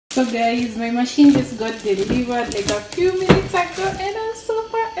So guys, my machine just got delivered like a few minutes ago and I'm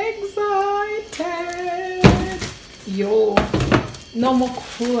super excited. Yo, no more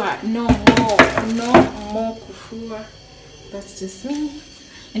kufua, no more kufua. That's just me.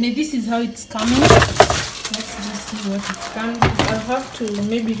 And then this is how it's coming. Let's just see what it comes with. I'll have to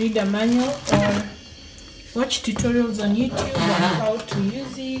maybe read a manual or watch tutorials on YouTube on how to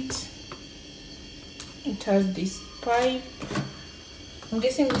use it. It has this pipe. I'm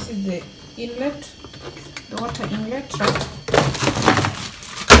guessing this is the inlet, the water inlet, right?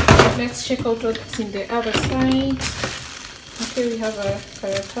 Let's check out what's in the other side. Okay, we have a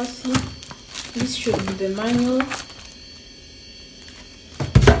karatasi. This should be the manual.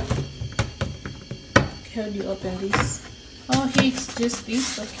 Okay, how do you open this? Oh, here it's just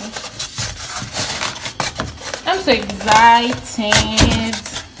this. Okay. I'm so excited.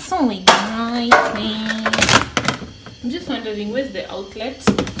 So excited. I'm just wondering, where's the outlet?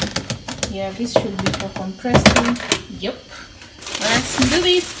 Yeah, this should be for compressing. Yep. Let's do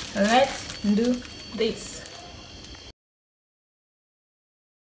this. Let's do this.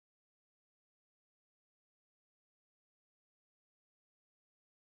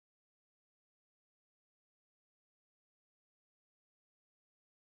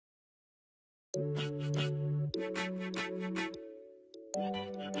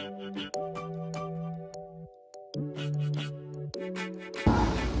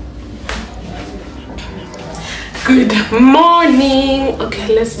 Good morning. Okay,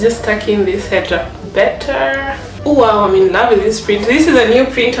 let's just tuck in this header better. Oh wow, I'm in love with this print. This is a new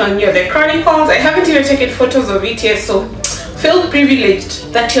print on here, the Chronicles. I haven't even taken photos of it yet, so feel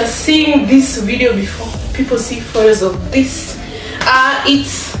privileged that you're seeing this video before people see photos of this.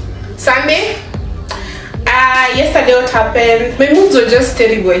 It's Sunday. Yesterday what happened, my moods were just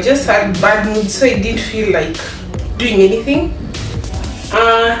terrible. I just had bad moods, so I didn't feel like doing anything.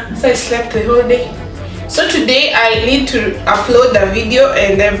 So I slept the whole day. So today I need to upload the video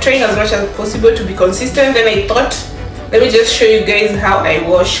and I'm trying as much as possible to be consistent. Then I thought, let me just show you guys how I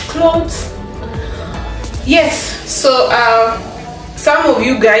wash clothes. Yes, so some of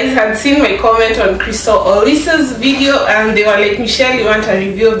you guys had seen my comment on Crystal Olisa's video and they were like, Michelle, you want a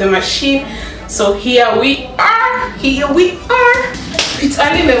review of the machine? So here we are. It's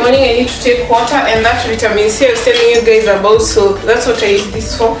early in the morning, I need to take water, and that vitamin C I was telling you guys about, so that's what I use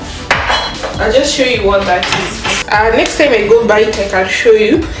this for. I'll just show you what that is. Next time I go buy it I can show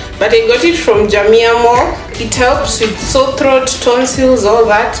you, but I got it from Jamia Mall. It helps with sore throat, tonsils, all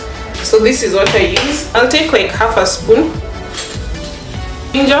that. So this is what I use. I'll take like half a spoon.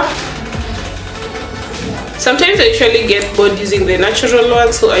 Ginger. Sometimes I usually get bored using the natural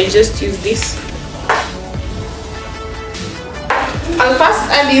one, so I just use this. I'll first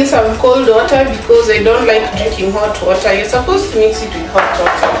add in some cold water because I don't like drinking hot water. You're supposed to mix it with hot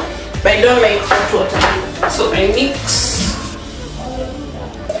water, but I don't like hot water, so I mix.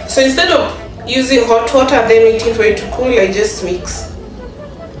 So instead of using hot water then waiting for it to cool, I just mix.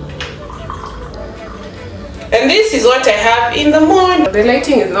 And this is what I have in the morning. The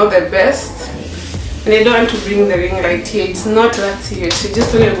lighting is not the best, and I don't want to bring the ring light here. It's not that serious. I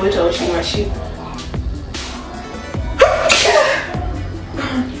just only bought a washing machine.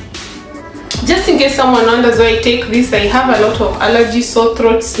 Just in case someone wonders why I take this, I have a lot of allergies, sore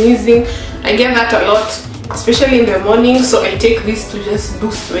throat, sneezing. I get that a lot, especially in the morning, so I take this to just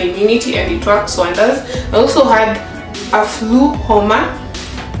boost my immunity and it works wonders. I also had a flu, homa,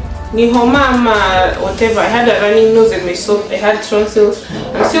 whatever. I had a running nose and my throat. I had tonsils.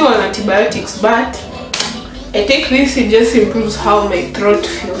 I'm still on antibiotics, but I take this, it just improves how my throat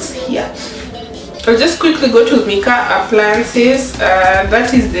feels here. I'll just quickly go to Mika appliances.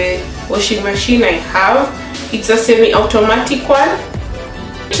 That is the washing machine I have. It's a semi-automatic one.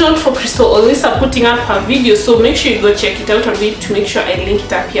 It's not for Crystal Olisa putting up her video, so make sure you go check it out a bit to make sure I link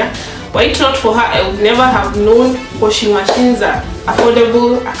it up here. Why it's not for her, I would never have known washing machines are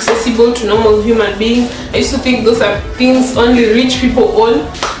affordable, accessible to normal human beings. I used to think those are things only rich people own.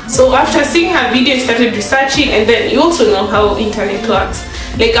 So after seeing her video, I started researching, and then you also know how internet works.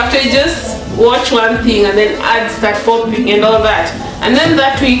 Like after you just watch one thing and then ads start popping and all that. And then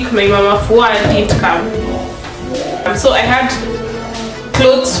that week my mama Fuad didn't come. So I had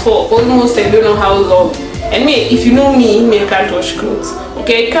clothes for almost I don't know how long. And me, if you know me, I can't wash clothes.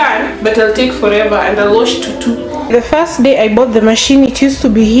 Okay, I can, but I'll take forever and I'll wash two. The first day I bought the machine, it used to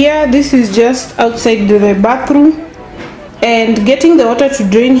be here. This is just outside the bathroom. And getting the water to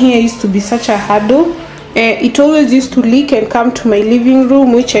drain here used to be such a hurdle. It always used to leak and come to my living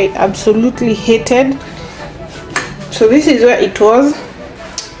room, which I absolutely hated. So this is where it was.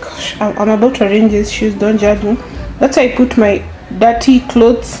 Gosh, I'm about to arrange these shoes, don't judge me. That's why I put my dirty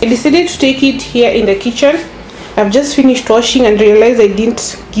clothes. I decided to take it here in the kitchen. I've just finished washing and realized I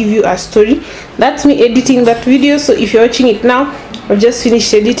didn't give you a story. That's me editing that video, so if you're watching it now, I've just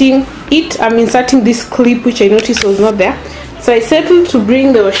finished editing it. I'm inserting this clip which I noticed was not there. So I settled to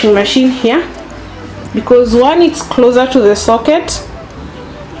bring the washing machine here because one, it's closer to the socket.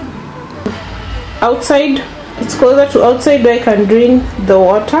 Outside, it's closer to outside where I can drain the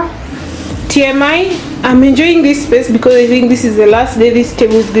water. TMI, I'm enjoying this space because I think this is the last day this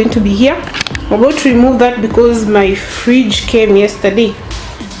table is going to be here. I'm about to remove that because my fridge came yesterday.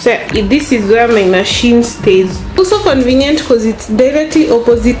 So this is where my machine stays. Also convenient because it's directly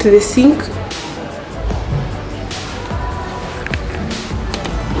opposite the sink.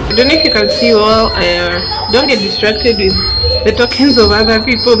 I don't know if you can see well, don't get distracted with the tokens of other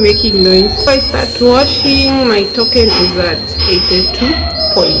people making noise. So I start washing, my token is at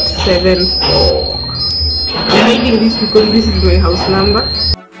 82.74. I'm hiding this because this is my house number.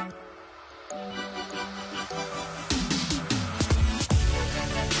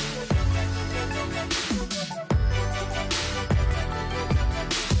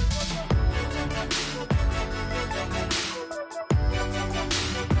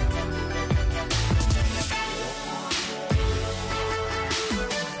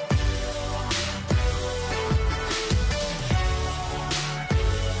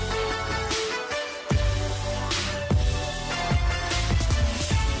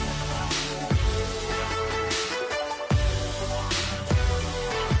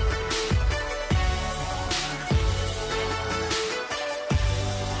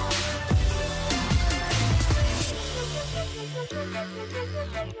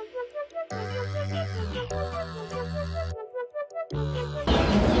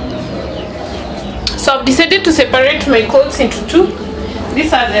 So I've decided to separate my clothes into two.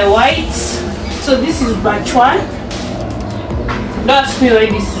 These are the whites. So this is batch 1. Don't ask me why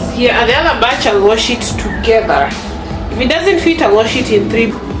this is here. And the other batch, I'll wash it together. If it doesn't fit, I'll wash it in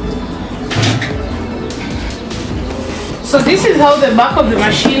 3. So this is how the back of the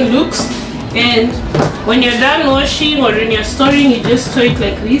machine looks. And when you're done washing or when you're storing, you just store it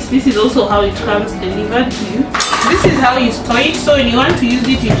like this. This is also how it comes delivered to you. This is how you store it. So when you want to use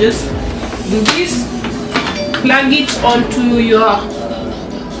it, you just do this, plug it onto your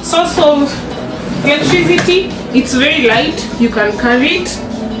source of electricity. It's very light, you can carry it,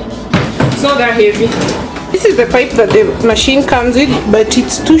 it's not that heavy. This is the pipe that the machine comes with, but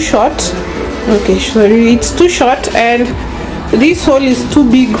it's too short. Okay, sorry, it's too short, and this hole is too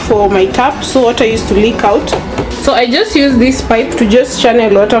big for my tap, so water used to leak out. So I just use this pipe to just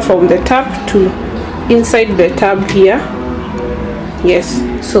channel water from the tap to inside the tub here. Yes,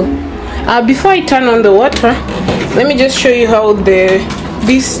 so before I turn on the water, let me just show you how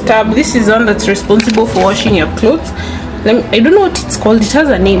this tub, this is one that's responsible for washing your clothes. I don't know what it's called, it has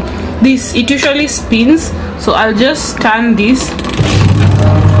a name. It usually spins, so I'll just turn this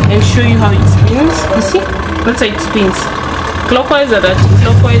and show you how it spins. You see, that's how it spins, clockwise and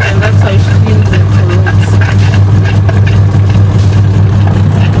anti-clockwise, and that's how it spins the clothes.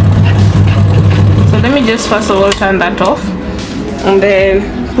 So let me just first of all turn that off and then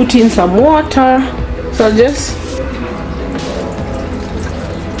put in some water. So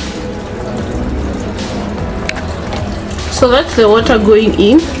that's the water going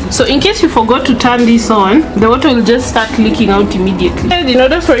in. So in case you forgot to turn this on, the water will just start leaking out immediately. And in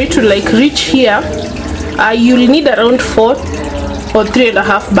order for it to like reach here, you'll need around 4 or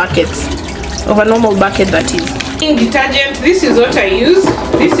 3.5 buckets of a normal bucket, that is. In detergent, this is what I use.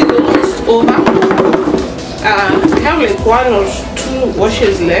 This is almost over. I have like 1 or 2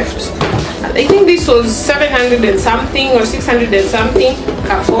 washes left. I think this was 700 and something or 600 and something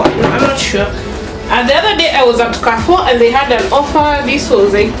Carrefour. No, I'm not sure. The other day I was at Carrefour and they had an offer. This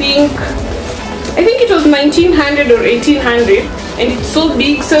was I think it was 1900 or 1800, and it's so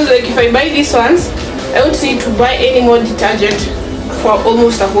big, so like if I buy these ones, I won't need to buy any more detergent for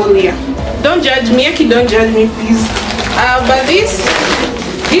almost a whole year. Don't judge me, Aki, don't judge me please. But this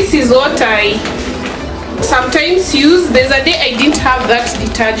is what I sometimes use. There's a day I didn't have that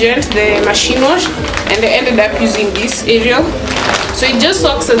detergent, the machine wash, and I ended up using this Ariel. So it just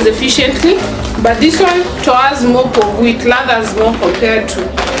works as efficiently, but this one tours more, it lathers more compared to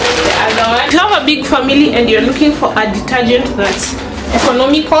the other one. If you have a big family and you're looking for a detergent that's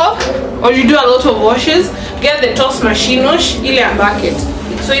economical, or you do a lot of washes, get the Toss machine wash, ile bucket.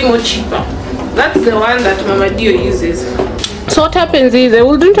 It's way more cheaper. That's the one that Mama Dio uses. So what happens is, I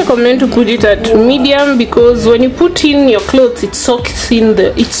wouldn't recommend to put it at medium, because when you put in your clothes, it soaks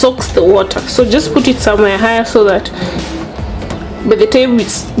the water. So just put it somewhere higher so that by the time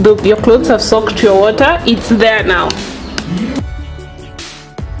your clothes have soaked your water, it's there now.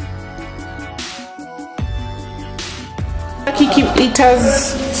 it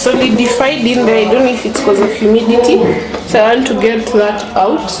has solidified in there. I don't know if it's because of humidity, so I want to get that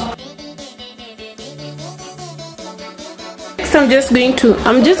out. Next I'm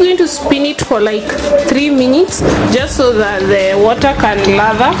just going to spin it for like 3 minutes, just so that the water can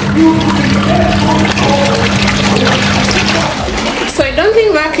lather. So I don't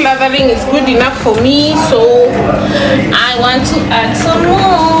think that lathering is good enough for me, so I want to add some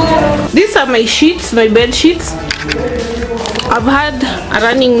more. These are my sheets, my bed sheets. I've had a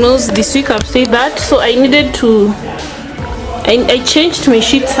running nose this week, I've said that, so I needed to I changed my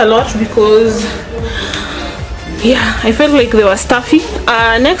sheets a lot because yeah, I felt like they were stuffy.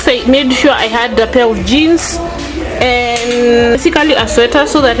 Next I made sure I had a pair of jeans and basically a sweater,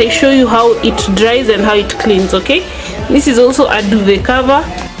 so that I show you how it dries and how it cleans. Okay, this is also a duvet cover.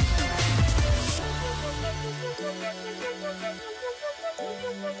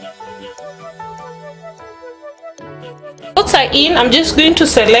 Clothes are in. I'm just going to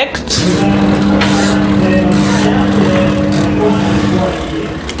select.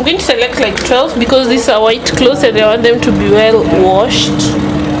 I'm going to select like 12 because these are white clothes and I want them to be well washed.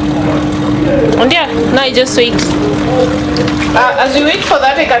 And yeah, now I just wait. As you wait for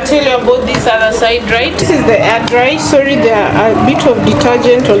that, I can tell you about this other side, right? This is the air dry. Sorry, there are a bit of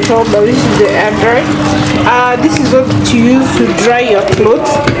detergent on top, but this is the air dry. This is what you use to dry your clothes.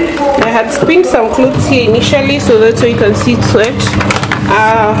 I had spinned some clothes here initially, so that's why you can see it's wet.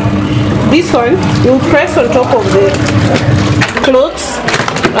 This one you press on top of the clothes.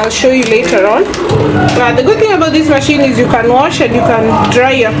 I'll show you later on. The good thing about this machine is you can wash and you can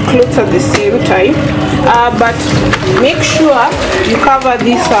dry your clothes at the same time, but make sure you cover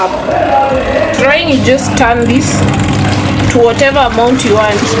this up. Drying, you just turn this to whatever amount you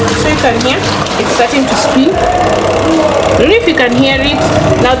want. So you can hear it's starting to spin. I don't know if you can hear it.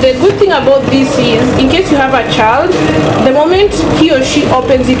 Now the good thing about this is, in case you have a child, the moment he or she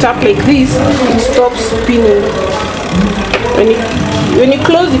opens it up like this, it stops spinning. When you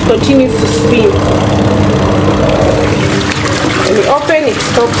close, it continues to spin. When you open, it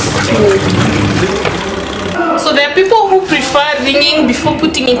stops spinning. So there are people who prefer ringing before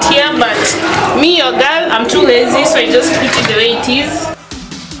putting it here, but me, your girl, I'm too lazy, so I just put it the way it is.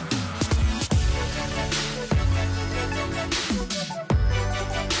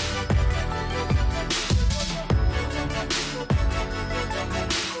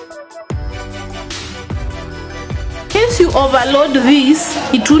 If you overload this,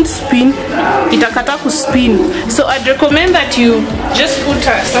 it won't spin, itakata kuspin. So I'd recommend that you just put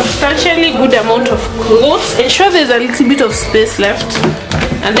a substantially good amount of clothes, ensure there's a little bit of space left,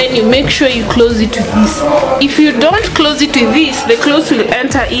 and then you make sure you close it with this. If you don't close it with this, the clothes will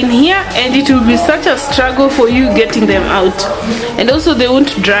enter in here and it will be such a struggle for you getting them out, and also they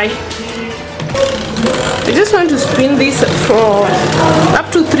won't dry. I just want to spin this for up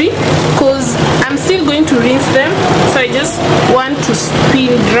to 3 because I'm still going to rinse them, so I just want to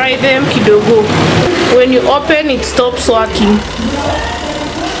dry them kidogo. When you open, it stops working.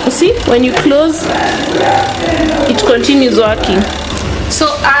 You see, when you close, it continues working.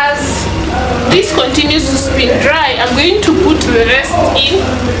 So as this continues to spin dry, I'm going to put the rest in.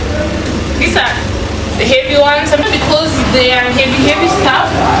 These are the heavy ones, and because they are heavy stuff,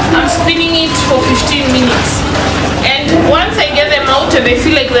 I'm spinning it for 15 minutes. And once I get them out and I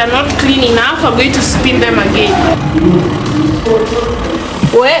feel like they're not clean enough, I'm going to spin them again.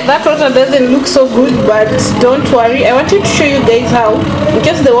 Well, that water doesn't look so good, but don't worry. I wanted to show you guys how, in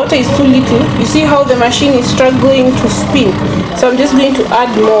case the water is too little, you see how the machine is struggling to spin. So I'm just going to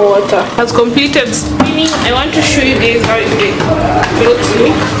add more water. Has completed spinning. I want to show you guys how the clothes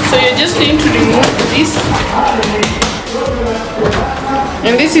look. So you're just going to remove this.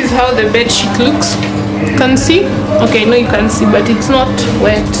 And this is how the bed sheet looks. You can see? Okay, no, you can see, but it's not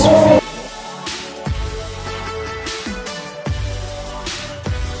wet.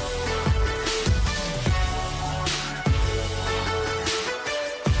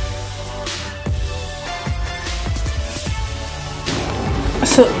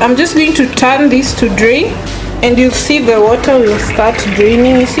 So I'm just going to turn this to drain, and you'll see the water will start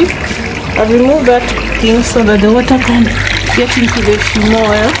draining. You see, I've removed that thing so that the water can get into the fume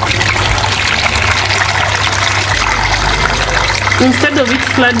oil. Instead of it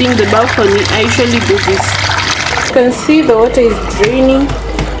flooding the balcony, I usually do this. You can see the water is draining.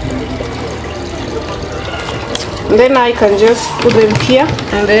 And then I can just put them here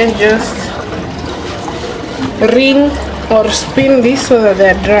and then just ring or spin this so that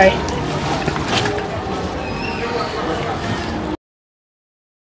they're dry.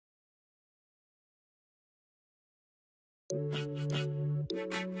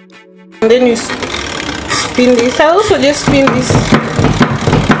 And then you spin this. I'll also just spin this.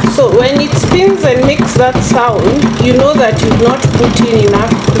 So when it spins and makes that sound, you know that you've not put in enough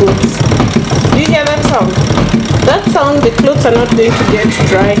clothes. Do you hear that sound? That sound, the clothes are not going to get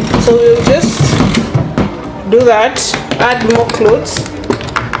dry. So we'll just do that, add more clothes,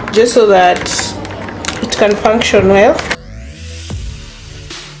 just so that it can function well.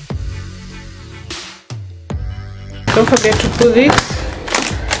 Don't forget to put this.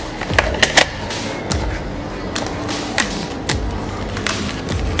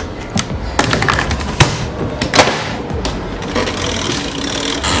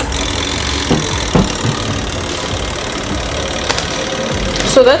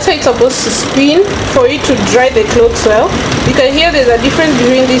 So that's how it's supposed to spin for it to dry the clothes well. You can hear there's a difference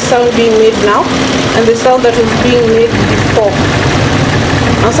between this sound being made now and the sound that was being made before.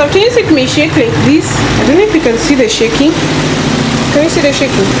 Now sometimes it may shake like this. I don't know if you can see the shaking. Can you see the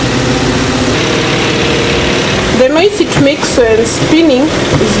shaking? The noise it makes when spinning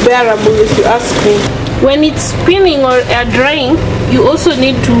is bearable if you ask me. When it's spinning or air drying, you also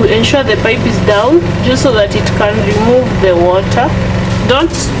need to ensure the pipe is down just so that it can remove the water.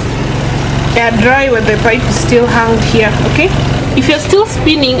 Don't air dry when the pipe is still hung here, okay? If you're still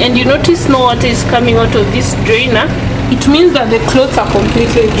spinning and you notice no water is coming out of this drainer, it means that the clothes are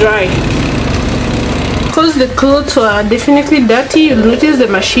completely dry. Because the clothes are definitely dirty, you'll notice the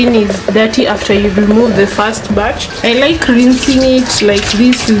machine is dirty after you remove the first batch. I like rinsing it like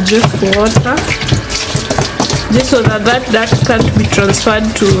this with just water, just so that that can't be transferred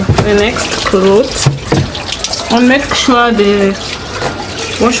to the next clothes. And make sure the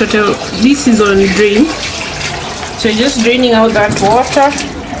wash water, this is on drain, so you're just draining out that water,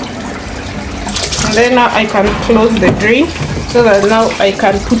 and then now I can close the drain so that now I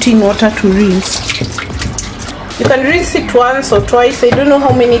can put in water to rinse. You can rinse it once or twice. I don't know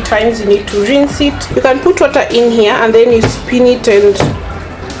how many times you need to rinse it. You can put water in here and then you spin it and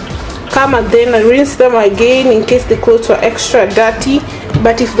come and then rinse them again in case the clothes were extra dirty.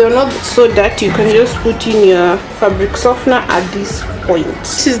 But if they're not so dirty, you can just put in your fabric softener at this point.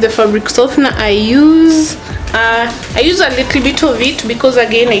 This is the fabric softener I use. I use a little bit of it because,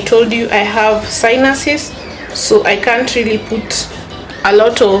 again, I told you I have sinuses, so I can't really put a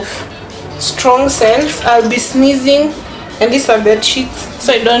lot of strong scents. I'll be sneezing, and these are bed sheets,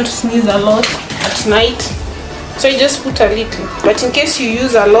 so I don't sneeze a lot at night, so I just put a little. But in case you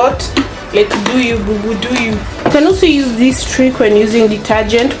use a lot, like do you boo boo, do you. You can also use this trick when using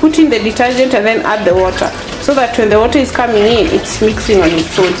detergent. Put in the detergent and then add the water, so that when the water is coming in, it's mixing on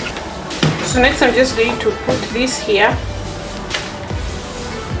its own. So next I'm just going to put this here.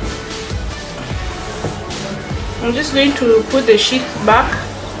 I'm just going to put the sheet back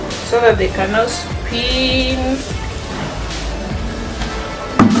so that they can now spin.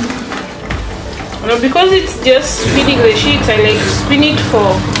 Now because it's just spinning the sheets, I like to spin it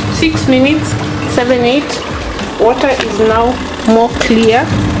for 6 minutes, 7, 8. Water is now more clear,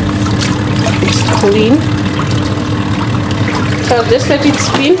 it's clean. So I'll just let it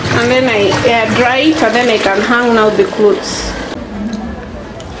spin and then I air dry it, and then I can hang now the clothes.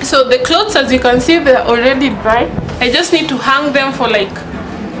 So the clothes, as you can see, they're already dry. I just need to hang them for like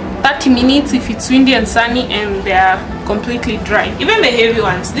 30 minutes if it's windy and sunny, and they're completely dry. Even the heavy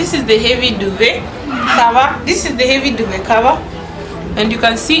ones. This is the heavy duvet cover. This is the heavy duvet cover, and you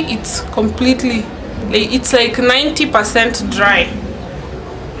can see it's completely, it's like 90% dry.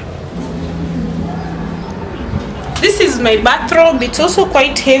 This is my bathrobe. It's also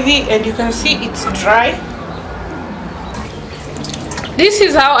quite heavy, and you can see it's dry. This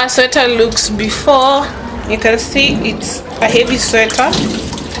is how a sweater looks before. You can see it's a heavy sweater,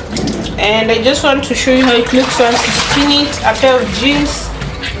 and I just want to show you how it looks once you spin it. A pair of jeans.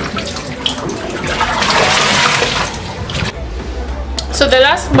 So the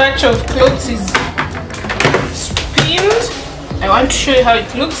last batch of clothes is spinned. I want to show you how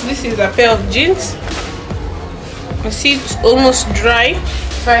it looks. This is a pair of jeans. You see it's almost dry.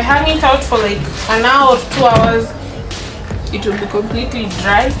 If I hang it out for like an hour or 2 hours, it will be completely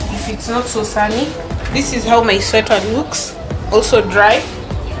dry if it's not so sunny. This is how my sweater looks, also dry.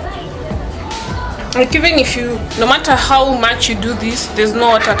 Like even if you, no matter how much you do this, there's no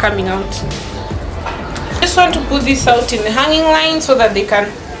water coming out. I just want to put this out in the hanging line so that they can,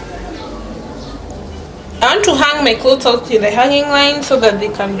 I want to hang my clothes out in the hanging line so that they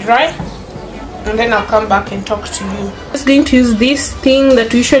can dry, and then I'll come back and talk to you. I'm just going to use this thing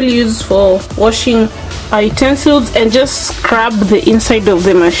that we usually use for washing our utensils and just scrub the inside of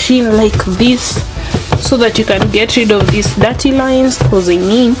the machine like this, so that you can get rid of these dirty lines, because I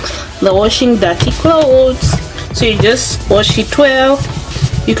mean the washing dirty clothes. So you just wash it well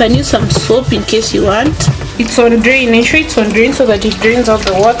You can use some soap in case you want. It's on drain. Ensure it's on drain so that it drains out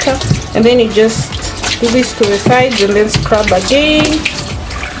the water, and then you just do this to the sides and then scrub again,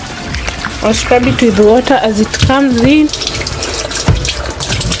 or scrub it with the water as it comes in.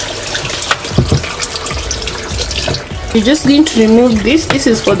 You're just going to remove this. This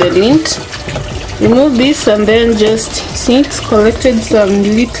is for the lint. Remove this and then just see it's collected some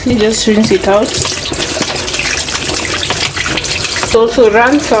little, just rinse it out. So also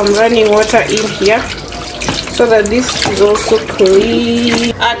run some running water in here so that this is also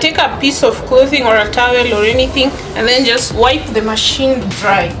clean. Take a piece of clothing or a towel or anything and then just wipe the machine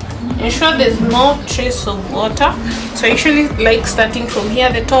dry. Ensure there's no trace of water. So I usually like starting from here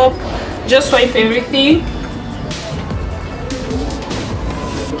at the top. Just wipe everything.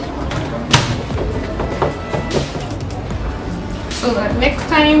 So that next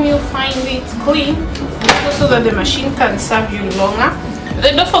time you find it clean, so that the machine can serve you longer.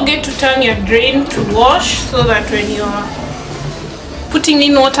 Then don't forget to turn your drain to wash so that when you're putting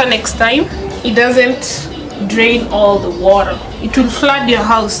in water next time, it doesn't drain all the water. It will flood your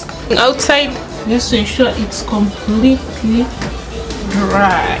house. Outside, just to ensure it's completely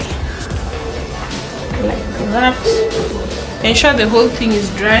dry. Like that. Ensure the whole thing is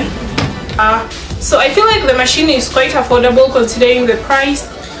dry. So I feel like the machine is quite affordable considering the price.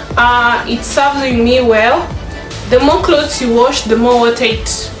 It serves me well. The more clothes you wash, the more water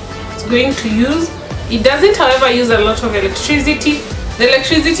it's going to use. It doesn't, however, use a lot of electricity. The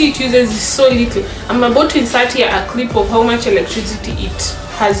electricity it uses is so little. I'm about to insert here a clip of how much electricity it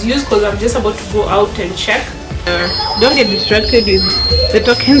has used because I'm just about to go out and check. Don't get distracted with the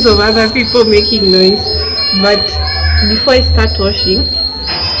tokens of other people making noise. But before I start washing,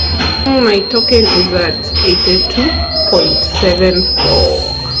 my token is at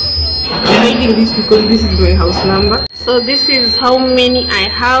 82.74. I'm hiding this because this is my house number. So this is how many I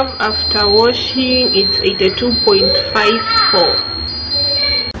have after washing. It's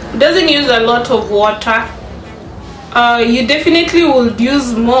 82.54. It doesn't use a lot of water. You definitely will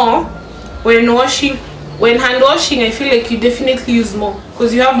use more when washing. When hand washing, I feel like you definitely use more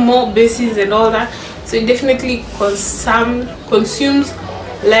because you have more basins and all that. So it definitely consumes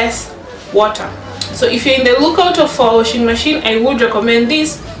less water. So if you're in the lookout for a washing machine, I would recommend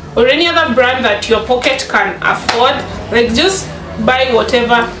this or any other brand that your pocket can afford. Like just buy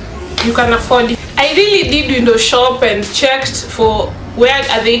whatever you can afford. I really did window shop and checked for where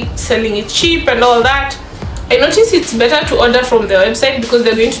are they selling it cheap and all that. I noticed it's better to order from the website because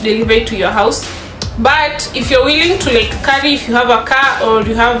they're going to deliver it to your house. But if you're willing to like carry, if you have a car or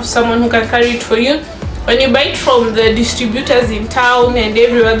you have someone who can carry it for you, when you buy it from the distributors in town and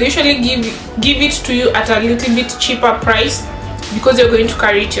everywhere, they usually give it to you at a little bit cheaper price because you're going to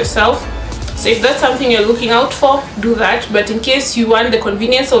carry it yourself. So if that's something you're looking out for, do that. But in case you want the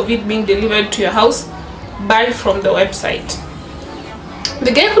convenience of it being delivered to your house, buy from the website.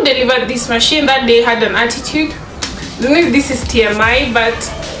 The guy who delivered this machine that day had an attitude. I don't know if this is TMI, but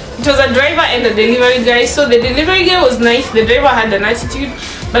it was a driver and a delivery guy. So the delivery guy was nice, the driver had an attitude,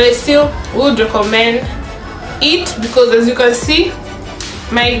 but I still would recommend it because as you can see,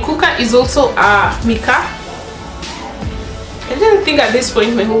 my cooker is also a Mika. I didn't think at this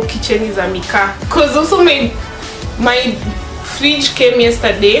point my whole kitchen is a Mika because also my fridge came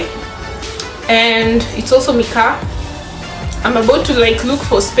yesterday and it's also Mika. I'm about to like look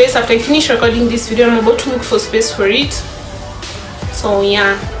for space after I finish recording this video. I'm about to look for space for it. So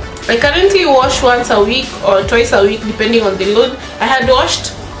yeah, I currently wash once a week or twice a week depending on the load. I had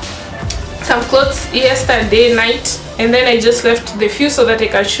washed some clothes yesterday night and then I just left the few so that I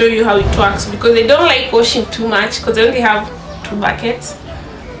can show you how it works because I don't like washing too much because I only have 2 buckets.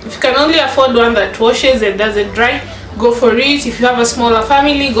 If you can only afford one that washes and doesn't dry, go for it. If you have a smaller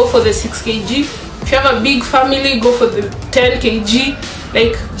family, go for the 6 kg. If you have a big family, go for the 10 kg.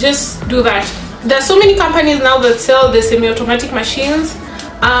 Like just do that. There are so many companies now that sell the semi-automatic machines.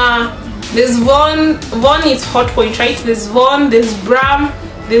 There's Von is Hotpoint, right? There's Von, there's Bram,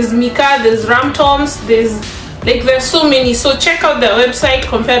 there's Mika, there's Ramtoms, there's so many. So check out their website,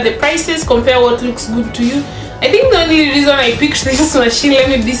 compare the prices, compare what looks good to you. I think the only reason I picked this machine, let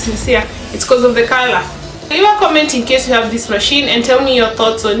me be sincere, it's because of the color. Leave a comment in case you have this machine and tell me your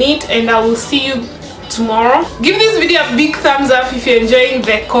thoughts on it, and I will see you tomorrow. Give this video a big thumbs up if you're enjoying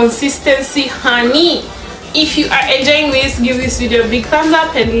the consistency, honey. If you are enjoying this, give this video a big thumbs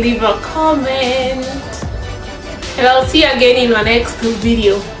up and leave a comment. And I'll see you again in my next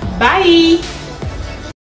video. Bye.